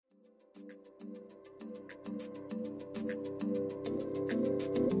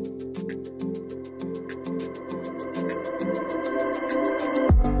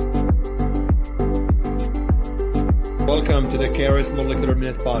Welcome to the Caris Molecular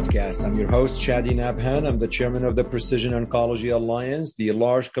Minute Podcast. I'm your host, Shadi Nabhan. I'm the chairman of the Precision Oncology Alliance, the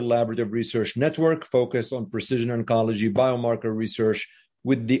large collaborative research network focused on precision oncology biomarker research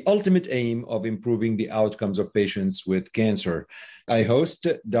with the ultimate aim of improving the outcomes of patients with cancer. I host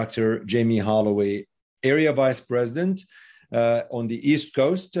Dr. Jamie Holloway, Area Vice President on the East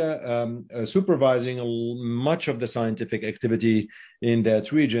Coast, supervising much of the scientific activity in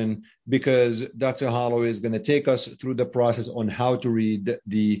that region, because Dr. Holloway is going to take us through the process on how to read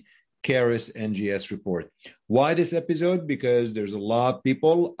the Caris NGS report. Why this episode? Because there's a lot of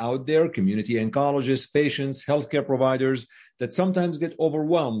people out there, community oncologists, patients, healthcare providers, that sometimes get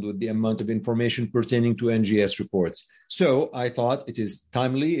overwhelmed with the amount of information pertaining to NGS reports. So I thought it is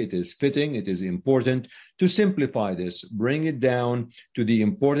timely, it is fitting, it is important to simplify this, bring it down to the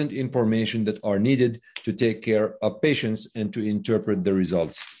important information that are needed to take care of patients and to interpret the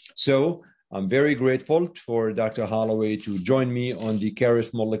results. So I'm very grateful for Dr. Holloway to join me on the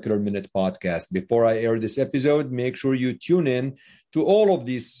Caris Molecular Minute podcast. Before I air this episode, make sure you tune in to all of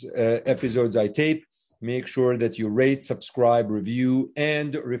these episodes I tape. Make sure that you rate, subscribe, review,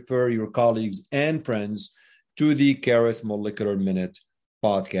 and refer your colleagues and friends to the Caris Molecular Minute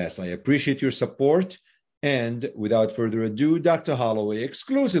podcast. I appreciate your support. And without further ado, Dr. Holloway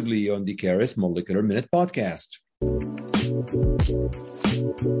exclusively on the Caris Molecular Minute podcast.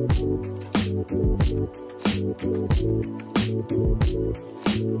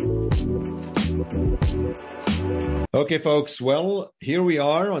 Okay, folks. Well, here we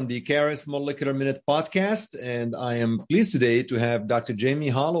are on the Caris Molecular Minute podcast, and I am pleased today to have Dr. Jamie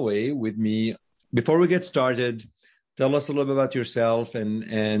Holloway with me. Before we get started, tell us a little bit about yourself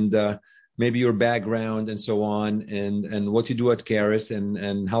and maybe your background and so on, and what you do at Caris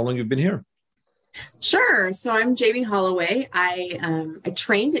and how long you've been here. Sure. So I'm Jamie Holloway. I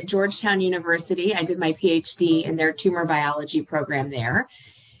trained at Georgetown University. I did my PhD in their tumor biology program there.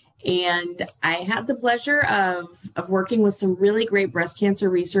 And I had the pleasure of working with some really great breast cancer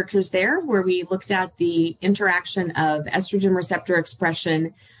researchers there, where we looked at the interaction of estrogen receptor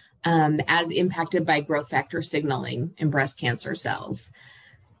expression as impacted by growth factor signaling in breast cancer cells.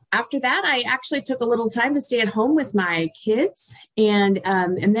 After that, I actually took a little time to stay at home with my kids and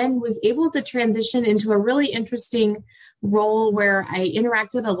then was able to transition into a really interesting role where I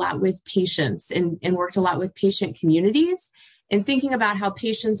interacted a lot with patients and worked a lot with patient communities and thinking about how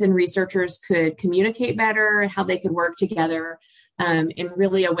patients and researchers could communicate better, how they could work together in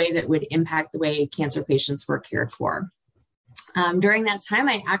really a way that would impact the way cancer patients were cared for. During that time,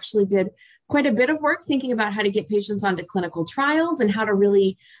 I actually did quite a bit of work thinking about how to get patients onto clinical trials and how to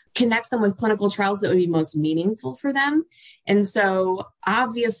really connect them with clinical trials that would be most meaningful for them. And so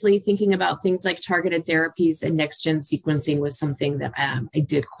obviously thinking about things like targeted therapies and next-gen sequencing was something that I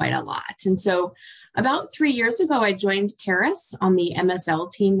did quite a lot. And so about 3 years ago, I joined Caris on the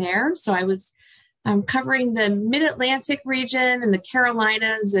MSL team there. So I was covering the Mid-Atlantic region and the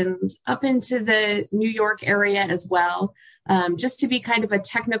Carolinas and up into the New York area as well, just to be kind of a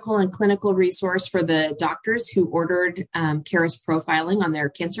technical and clinical resource for the doctors who ordered Caris profiling on their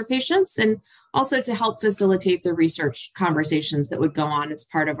cancer patients, and also to help facilitate the research conversations that would go on as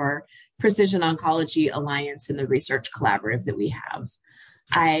part of our Precision Oncology Alliance and the research collaborative that we have.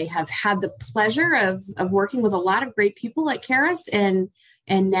 I have had the pleasure of working with a lot of great people at Caris and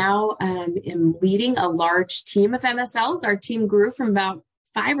now am leading a large team of MSLs. Our team grew from about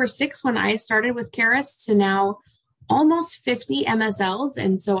 5 or 6 when I started with Caris to now almost 50 MSLs.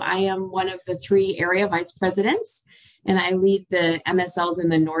 And so I am one of the 3 area vice presidents, and I lead the MSLs in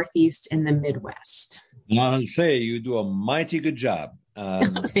the Northeast and the Midwest. I'll say you do a mighty good job.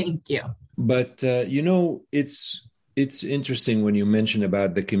 Thank you. But, it's interesting when you mention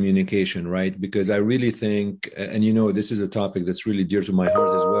about the communication, right? Because I really think, and this is a topic that's really dear to my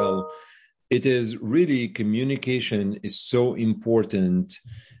heart as well. It is really, communication is so important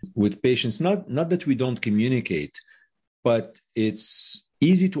with patients. Not that we don't communicate, but it's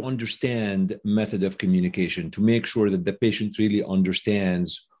easy to understand method of communication to make sure that the patient really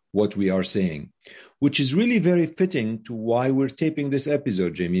understands what we are saying, which is really very fitting to why we're taping this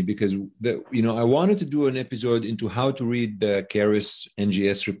episode, Jamie, because I wanted to do an episode into how to read the Caris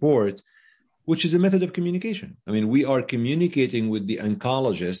NGS report, which is a method of communication. I mean, we are communicating with the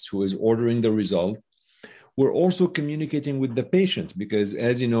oncologist who is ordering the result. We're also communicating with the patient because,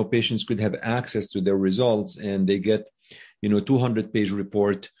 as you know, patients could have access to their results and they get, 200-page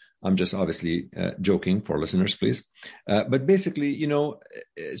report. I'm just obviously joking for listeners, please. But basically,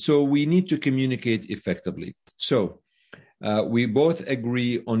 so we need to communicate effectively. So we both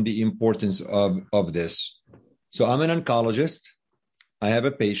agree on the importance of this. So I'm an oncologist. I have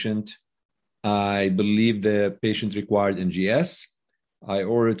a patient. I believe the patient required NGS. I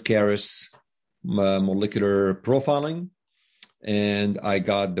ordered Caris molecular profiling, and I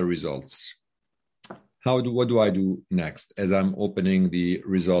got the results. What do I do next as I'm opening the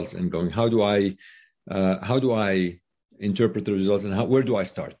results and going? How do I interpret the results, and where do I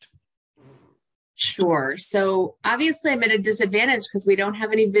start? Sure. So obviously I'm at a disadvantage because we don't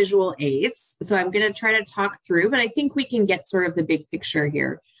have any visual aids. So I'm going to try to talk through, but I think we can get sort of the big picture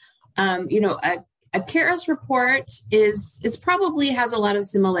here. A Caris report is probably has a lot of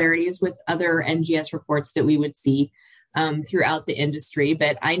similarities with other NGS reports that we would see throughout the industry,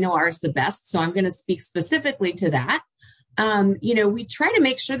 but I know ours the best. So I'm going to speak specifically to that. We try to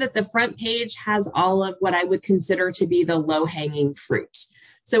make sure that the front page has all of what I would consider to be the low-hanging fruit.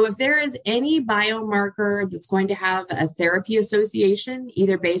 So if there is any biomarker that's going to have a therapy association,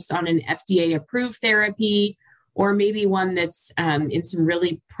 either based on an FDA-approved therapy or maybe one that's in some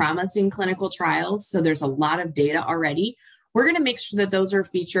really promising clinical trials, so there's a lot of data already, we're going to make sure that those are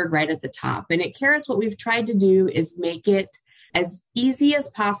featured right at the top. And at Caris, what we've tried to do is make it as easy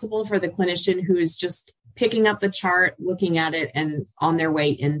as possible for the clinician who is just picking up the chart, looking at it, and on their way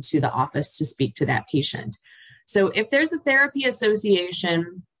into the office to speak to that patient. So if there's a therapy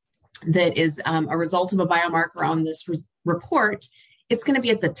association that is a result of a biomarker on this report, it's going to be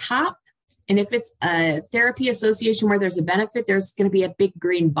at the top. And if it's a therapy association where there's a benefit, there's going to be a big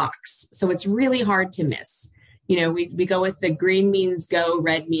green box. So it's really hard to miss. We go with the green means go,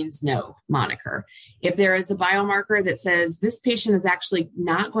 red means no moniker. If there is a biomarker that says this patient is actually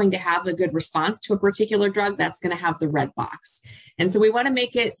not going to have a good response to a particular drug, that's going to have the red box. And so we want to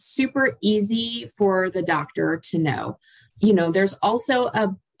make it super easy for the doctor to know. There's also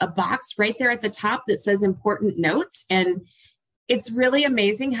a box right there at the top that says important notes. And it's really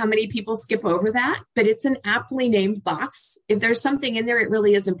amazing how many people skip over that, but it's an aptly named box. If there's something in there, it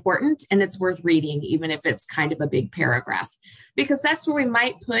really is important and it's worth reading, even if it's kind of a big paragraph, because that's where we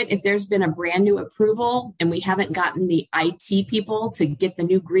might put, if there's been a brand new approval and we haven't gotten the IT people to get the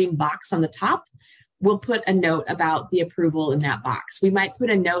new green box on the top, we'll put a note about the approval in that box. We might put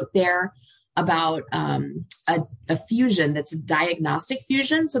a note there about a fusion that's a diagnostic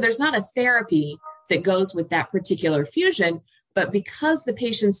fusion. So there's not a therapy that goes with that particular fusion, but because the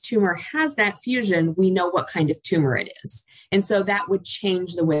patient's tumor has that fusion, we know what kind of tumor it is. And so that would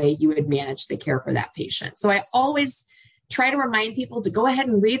change the way you would manage the care for that patient. So I always try to remind people to go ahead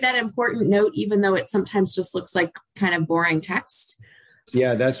and read that important note, even though it sometimes just looks like kind of boring text.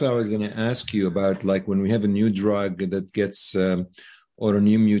 Yeah, that's what I was going to ask you about. Like when we have a new drug that gets or a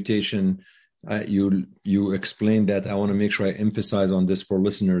new mutation, you explained that. I want to make sure I emphasize on this for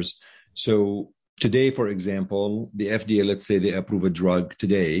listeners. So today, for example, the FDA, let's say they approve a drug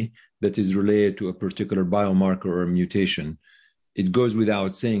today that is related to a particular biomarker or a mutation. It goes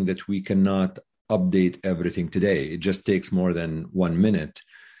without saying that we cannot update everything today. It just takes more than 1 minute.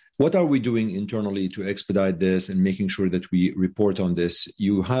 What are we doing internally to expedite this and making sure that we report on this?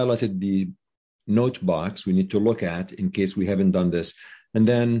 You highlighted the note box we need to look at in case we haven't done this. And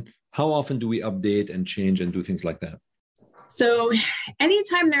then how often do we update and change and do things like that? So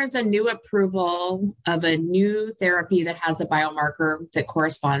anytime there's a new approval of a new therapy that has a biomarker that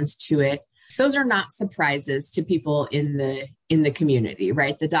corresponds to it, those are not surprises to people in the community,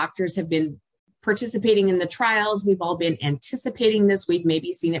 right? The doctors have been participating in the trials. We've all been anticipating this. We've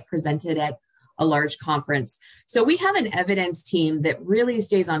maybe seen it presented at a large conference. So we have an evidence team that really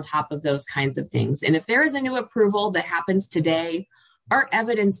stays on top of those kinds of things. And if there is a new approval that happens today, our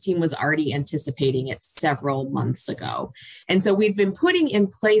evidence team was already anticipating it several months ago. And so we've been putting in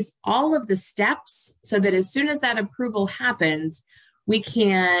place all of the steps so that as soon as that approval happens, we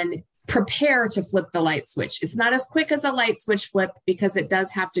can prepare to flip the light switch. It's not as quick as a light switch flip because it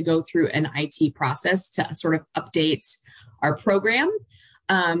does have to go through an IT process to sort of update our program.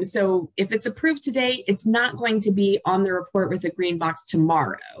 So if it's approved today, it's not going to be on the report with a green box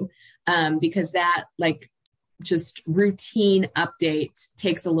tomorrow because that just routine update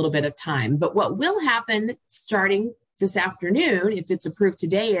takes a little bit of time. But what will happen starting this afternoon, if it's approved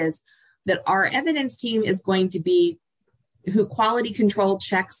today, is that our evidence team is going to be who quality control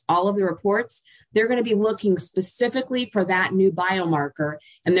checks all of the reports. They're going to be looking specifically for that new biomarker,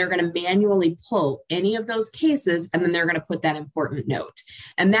 and they're going to manually pull any of those cases, and then they're going to put that important note.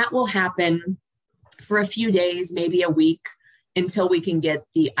 And that will happen for a few days, maybe a week, until we can get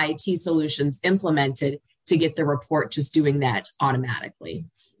the IT solutions implemented to get the report just doing that automatically.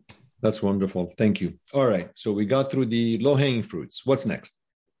 That's wonderful. Thank you. All right. So we got through the low-hanging fruits. What's next?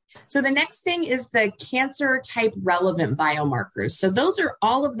 So the next thing is the cancer type relevant biomarkers. So those are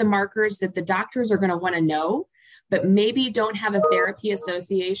all of the markers that the doctors are going to want to know, but maybe don't have a therapy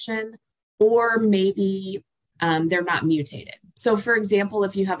association or maybe they're not mutated. So for example,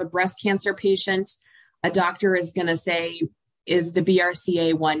 if you have a breast cancer patient, a doctor is going to say, is the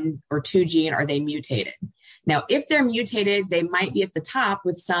BRCA1 or 2 gene, are they mutated? Now, if they're mutated, they might be at the top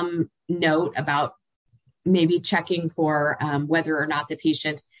with some note about maybe checking for whether or not the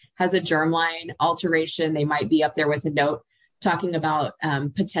patient has a germline alteration. They might be up there with a note talking about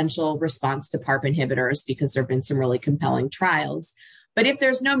potential response to PARP inhibitors because there have been some really compelling trials. But if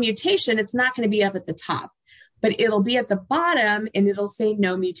there's no mutation, it's not going to be up at the top, but it'll be at the bottom and it'll say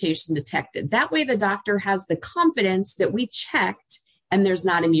no mutation detected. That way the doctor has the confidence that we checked and there's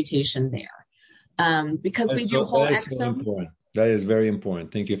not a mutation there. Because we do whole exome. So that is very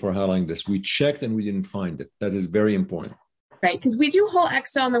important. Thank you for highlighting this. We checked and we didn't find it. That is very important. Right, because we do whole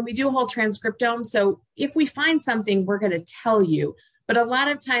exome and we do whole transcriptome. So if we find something, we're going to tell you. But a lot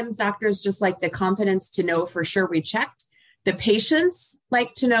of times doctors just like the confidence to know for sure we checked. The patients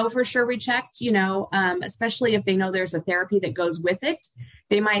like to know for sure we checked, especially if they know there's a therapy that goes with it.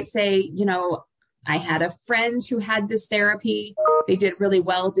 They might say, I had a friend who had this therapy. They did really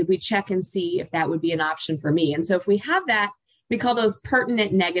well. Did we check and see if that would be an option for me? And so if we have that, we call those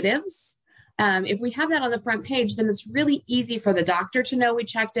pertinent negatives. If we have that on the front page, then it's really easy for the doctor to know we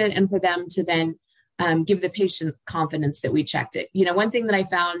checked it and for them to then give the patient confidence that we checked it. One thing that I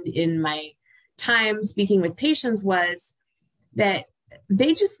found in my time speaking with patients was that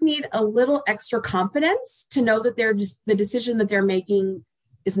they just need a little extra confidence to know that the decision that they're making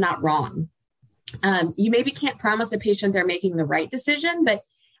is not wrong. You maybe can't promise a patient they're making the right decision, but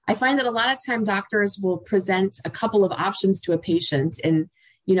I find that a lot of time doctors will present a couple of options to a patient. And,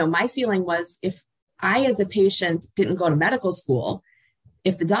 my feeling was if I, as a patient, didn't go to medical school,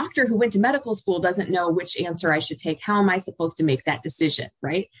 if the doctor who went to medical school doesn't know which answer I should take, how am I supposed to make that decision?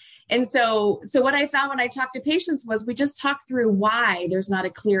 Right. And so what I found when I talked to patients was we just talked through why there's not a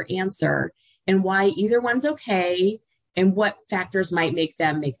clear answer and why either one's okay and what factors might make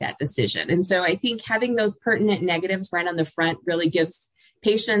them make that decision. And so I think having those pertinent negatives right on the front really gives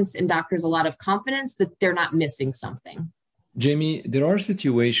patients and doctors a lot of confidence that they're not missing something. Jamie, there are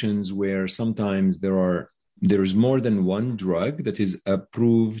situations where sometimes there's more than one drug that is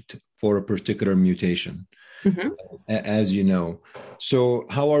approved for a particular mutation, as you know. So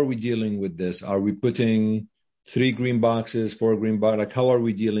how are we dealing with this? Are we putting 3 green boxes, 4 green boxes? Like, how are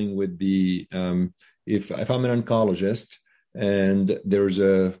we dealing with the, if I'm an oncologist and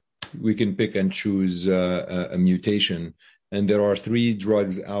we can pick and choose a mutation, and there are 3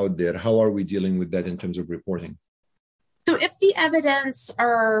 drugs out there, how are we dealing with that in terms of reporting? So if the evidence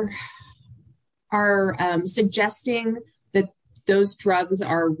are suggesting that those drugs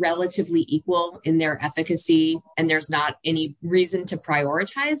are relatively equal in their efficacy and there's not any reason to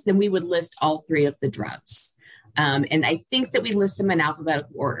prioritize, then we would list all 3 of the drugs. And I think that we list them in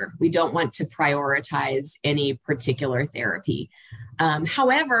alphabetical order. We don't want to prioritize any particular therapy.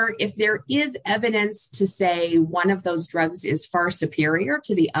 However, if there is evidence to say one of those drugs is far superior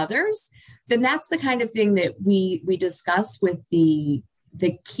to the others, then that's the kind of thing that we discuss with the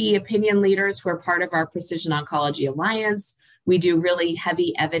key opinion leaders who are part of our Precision Oncology Alliance. We do really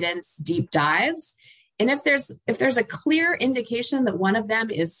heavy evidence deep dives. And if there's a clear indication that one of them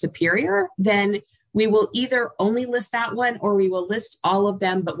is superior, then we will either only list that one or we will list all of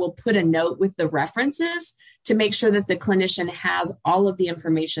them, but we'll put a note with the references to make sure that the clinician has all of the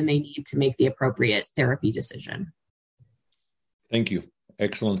information they need to make the appropriate therapy decision. Thank you.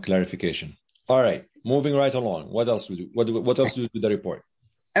 Excellent clarification. All right, moving right along. What else do we do? What else do we do with the report?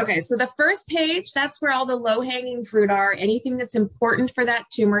 Okay, so the first page, that's where all the low-hanging fruit are. Anything that's important for that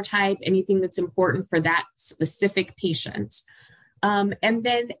tumor type, anything that's important for that specific patient. And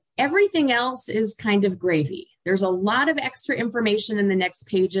then everything else is kind of gravy. There's a lot of extra information in the next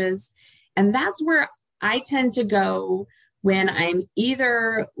pages. And that's where I tend to go when I'm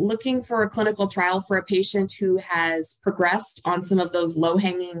either looking for a clinical trial for a patient who has progressed on some of those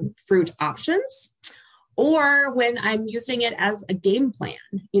low-hanging fruit options, or when I'm using it as a game plan.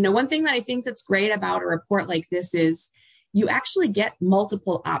 One thing that I think that's great about a report like this is you actually get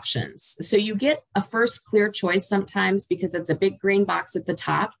multiple options. So you get a first clear choice sometimes because it's a big green box at the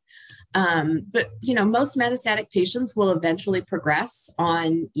top. But most metastatic patients will eventually progress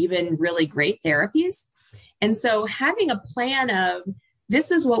on even really great therapies. And so having a plan of this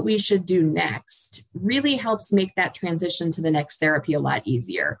is what we should do next really helps make that transition to the next therapy a lot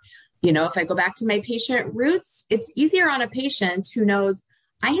easier. If I go back to my patient roots, it's easier on a patient who knows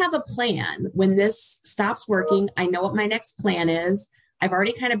I have a plan. When this stops working, I know what my next plan is. I've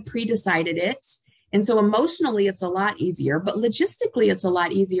already kind of pre-decided it. And so emotionally, it's a lot easier, but logistically, it's a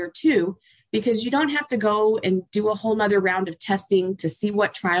lot easier too, because you don't have to go and do a whole nother round of testing to see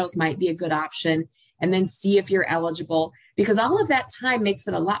what trials might be a good option and then see if you're eligible, because all of that time makes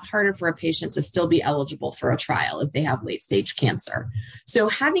it a lot harder for a patient to still be eligible for a trial if they have late stage cancer. So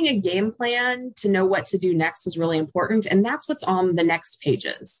having a game plan to know what to do next is really important. And that's what's on the next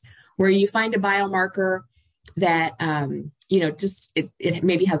pages, where you find a biomarker that, it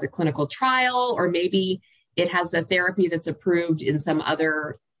maybe has a clinical trial, or maybe it has a therapy that's approved in some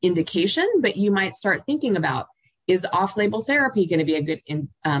other indication, but you might start thinking about, is off-label therapy going to be a good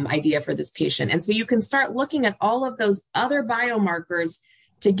idea for this patient? And so you can start looking at all of those other biomarkers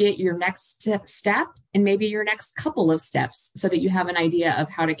to get your next step and maybe your next couple of steps, so that you have an idea of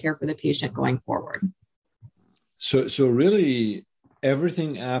how to care for the patient going forward. So really,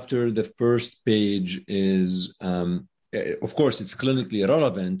 everything after the first page is, of course, it's clinically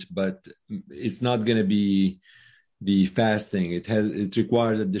relevant, but it's not going to be the fast thing. It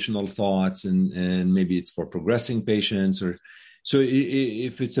requires additional thoughts, and maybe it's for progressing patients. Or so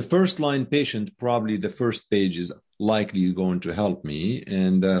if it's a first line patient, probably the first page is likely going to help me,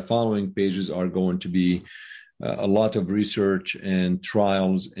 and the following pages are going to be a lot of research and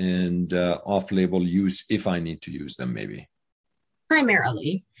trials and off-label use if I need to use them, maybe.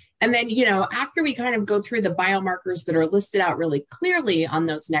 Primarily. And then, after we kind of go through the biomarkers that are listed out really clearly on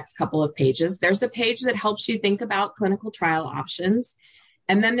those next couple of pages, there's a page that helps you think about clinical trial options.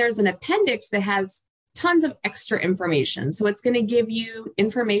 And then there's an appendix that has tons of extra information. So it's going to give you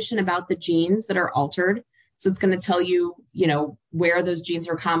information about the genes that are altered. So it's going to tell you, where those genes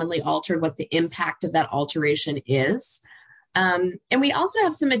are commonly altered, what the impact of that alteration is. And we also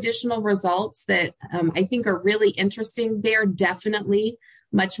have some additional results that I think are really interesting. They are definitely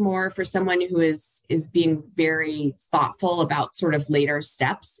much more for someone who is being very thoughtful about sort of later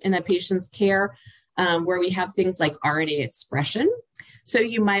steps in a patient's care, where we have things like RNA expression. So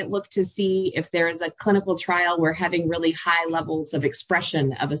you might look to see if there is a clinical trial where having really high levels of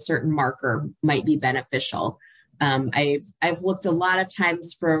expression of a certain marker might be beneficial. I've looked a lot of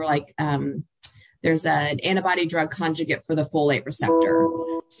times for there's an antibody drug conjugate for the folate receptor.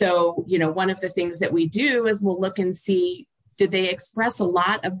 So, one of the things that we do is we'll look and see, did they express a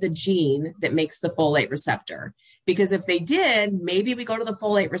lot of the gene that makes the folate receptor? Because if they did, maybe we go to the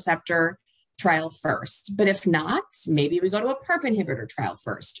folate receptor trial first. But if not, maybe we go to a PARP inhibitor trial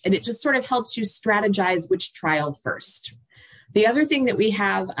first. And it just sort of helps you strategize which trial first. The other thing that we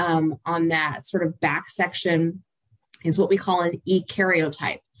have on that sort of back section is what we call an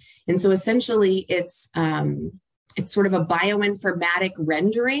eukaryotype. And so essentially it's sort of a bioinformatic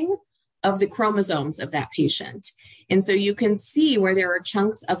rendering of the chromosomes of that patient. And so you can see where there are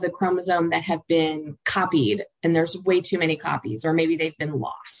chunks of the chromosome that have been copied, and there's way too many copies, or maybe they've been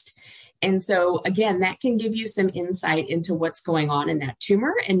lost. And so again, that can give you some insight into what's going on in that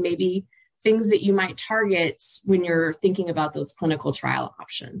tumor, and maybe things that you might target when you're thinking about those clinical trial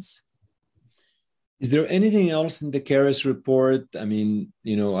options. Is there anything else in the Caris report? I mean,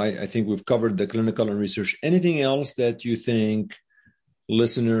 I think we've covered the clinical and research. Anything else that you think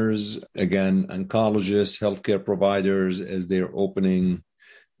listeners, again, oncologists, healthcare providers, as they're opening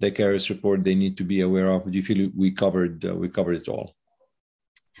the Caris report, they need to be aware of? Do you feel we covered it all?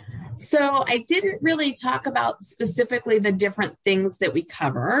 So I didn't really talk about specifically the different things that we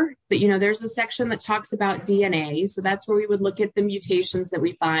cover, but there's a section that talks about DNA. So that's where we would look at the mutations that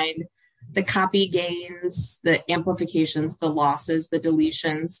we find, the copy gains, the amplifications, the losses, the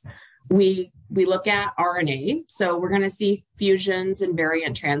deletions. We look at RNA. So we're going to see fusions and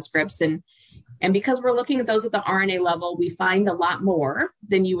variant transcripts. And because we're looking at those at the RNA level, we find a lot more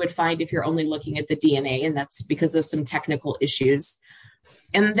than you would find if you're only looking at the DNA. And that's because of some technical issues.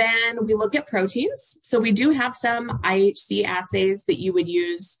 And then we look at proteins. So we do have some IHC assays that you would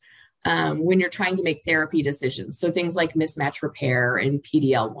use when you're trying to make therapy decisions. So things like mismatch repair and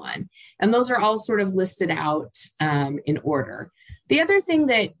PD-L1. And those are all sort of listed out in order. The other thing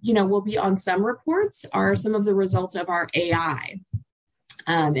that, will be on some reports are some of the results of our AI.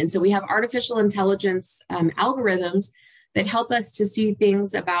 And so we have artificial intelligence algorithms that help us to see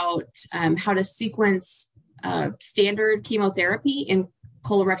things about how to sequence standard chemotherapy in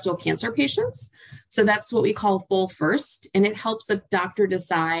colorectal cancer patients. So that's what we call FOLFIRST. And it helps a doctor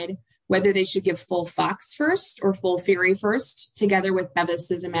decide whether they should give FOLFOX first or FOLFIRI first together with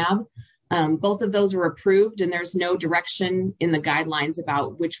bevacizumab. Both of those are approved, and there's no direction in the guidelines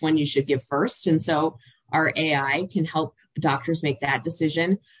about which one you should give first. And so our AI can help doctors make that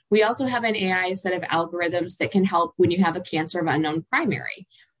decision. We also have an AI set of algorithms that can help when you have a cancer of unknown primary.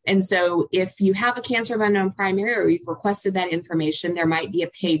 And so if you have a cancer of unknown primary, or you've requested that information, there might be a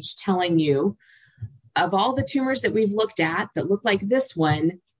page telling you, of all the tumors that we've looked at that look like this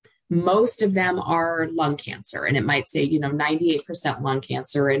one, most of them are lung cancer. And it might say, 98% lung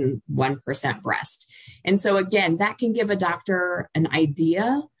cancer and 1% breast. And so again, that can give a doctor an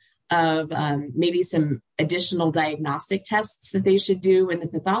idea of maybe some additional diagnostic tests that they should do in the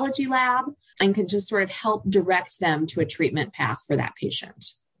pathology lab, and can just sort of help direct them to a treatment path for that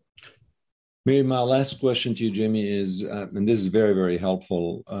patient. Maybe my last question to you, Jamie, is, and this is very, very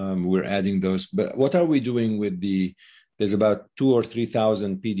helpful, we're adding those, but what are we doing with there's about 2,000 or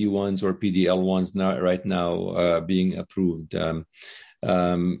 3,000 PD-1s or PD-L1s right now being approved, and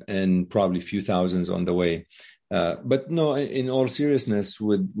probably a few thousands on the way. But no, in all seriousness,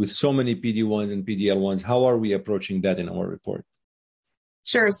 with so many PD-1s and PD-L1s, how are we approaching that in our report?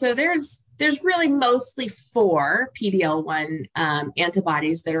 Sure. So there's really mostly 4 PD-L1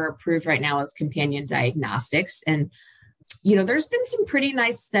 antibodies that are approved right now as companion diagnostics. And, there's been some pretty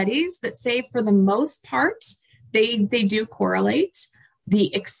nice studies that say for the most part, they do correlate.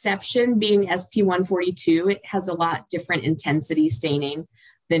 The exception being SP142, it has a lot different intensity staining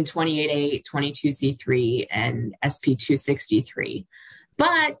than 28A, 22C3, and SP263.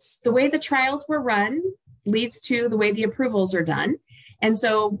 But the way the trials were run leads to the way the approvals are done. And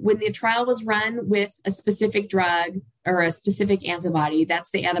so when the trial was run with a specific drug or a specific antibody, that's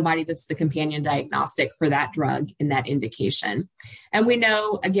the antibody that's the companion diagnostic for that drug in that indication. And we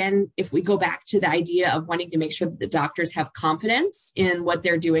know, again, if we go back to the idea of wanting to make sure that the doctors have confidence in what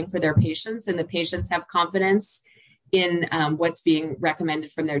they're doing for their patients, and the patients have confidence in what's being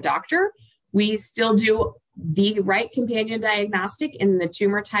recommended from their doctor, we still do the right companion diagnostic in the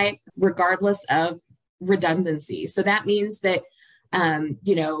tumor type, regardless of redundancy. So that means that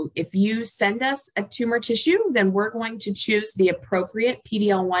if you send us a tumor tissue, then we're going to choose the appropriate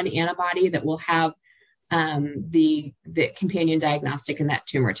PD-L1 antibody that will have the companion diagnostic in that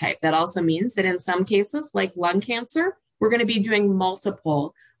tumor type. That also means that in some cases, like lung cancer, we're going to be doing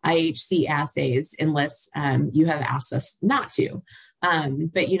multiple IHC assays unless you have asked us not to.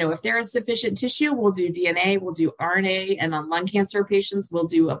 But if there is sufficient tissue, we'll do DNA, we'll do RNA, and on lung cancer patients, we'll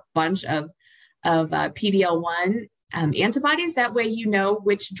do a bunch of PD-L1 antibodies. That way,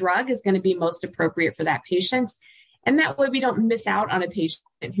 which drug is going to be most appropriate for that patient. And that way we don't miss out on a patient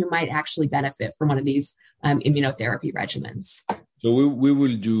who might actually benefit from one of these immunotherapy regimens. So we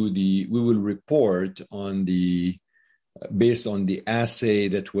will report on based on the assay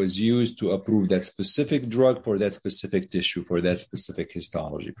that was used to approve that specific drug for that specific tissue, for that specific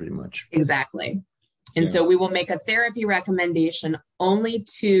histology, pretty much. Exactly. And so we will make a therapy recommendation only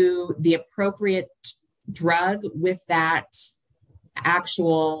to the appropriate drug with that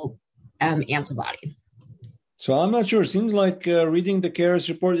actual antibody. So I'm not sure. It seems like reading the Caris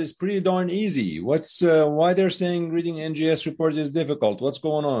report is pretty darn easy. Why they're saying reading NGS report is difficult? What's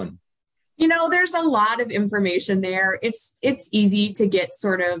going on? There's a lot of information there. It's easy to get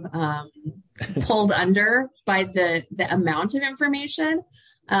sort of pulled under by the amount of information.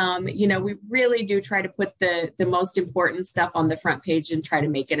 We really do try to put the most important stuff on the front page and try to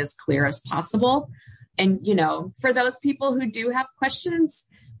make it as clear as possible. And, for those people who do have questions,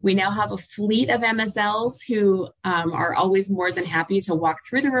 we now have a fleet of MSLs who are always more than happy to walk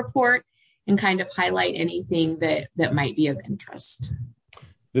through the report and kind of highlight anything that might be of interest.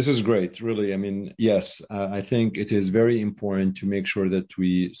 This is great, really. I mean, yes, I think it is very important to make sure that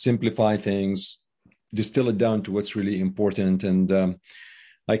we simplify things, distill it down to what's really important. And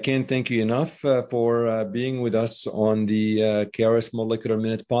I can't thank you enough for being with us on the Caris Molecular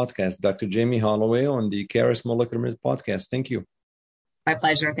Minute podcast. Dr. Jamie Holloway on the Caris Molecular Minute podcast. Thank you. My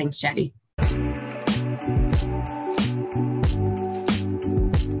pleasure. Thanks, Chadi.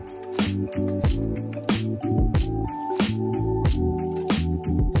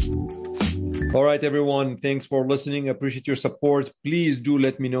 All right, everyone. Thanks for listening. I appreciate your support. Please do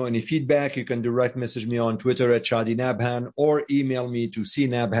let me know any feedback. You can direct message me on Twitter at Chadi Nabhan or email me to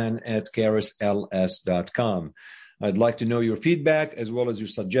cnabhan@carisls.com. I'd like to know your feedback as well as your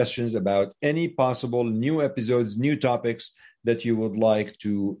suggestions about any possible new episodes, new topics that you would like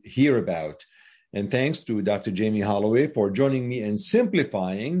to hear about. And thanks to Dr. Jamie Holloway for joining me and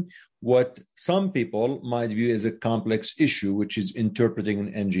simplifying what some people might view as a complex issue, which is interpreting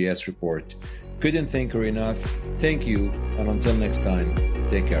an NGS report. Couldn't thank her enough. Thank you. And until next time,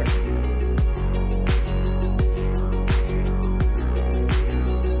 take care.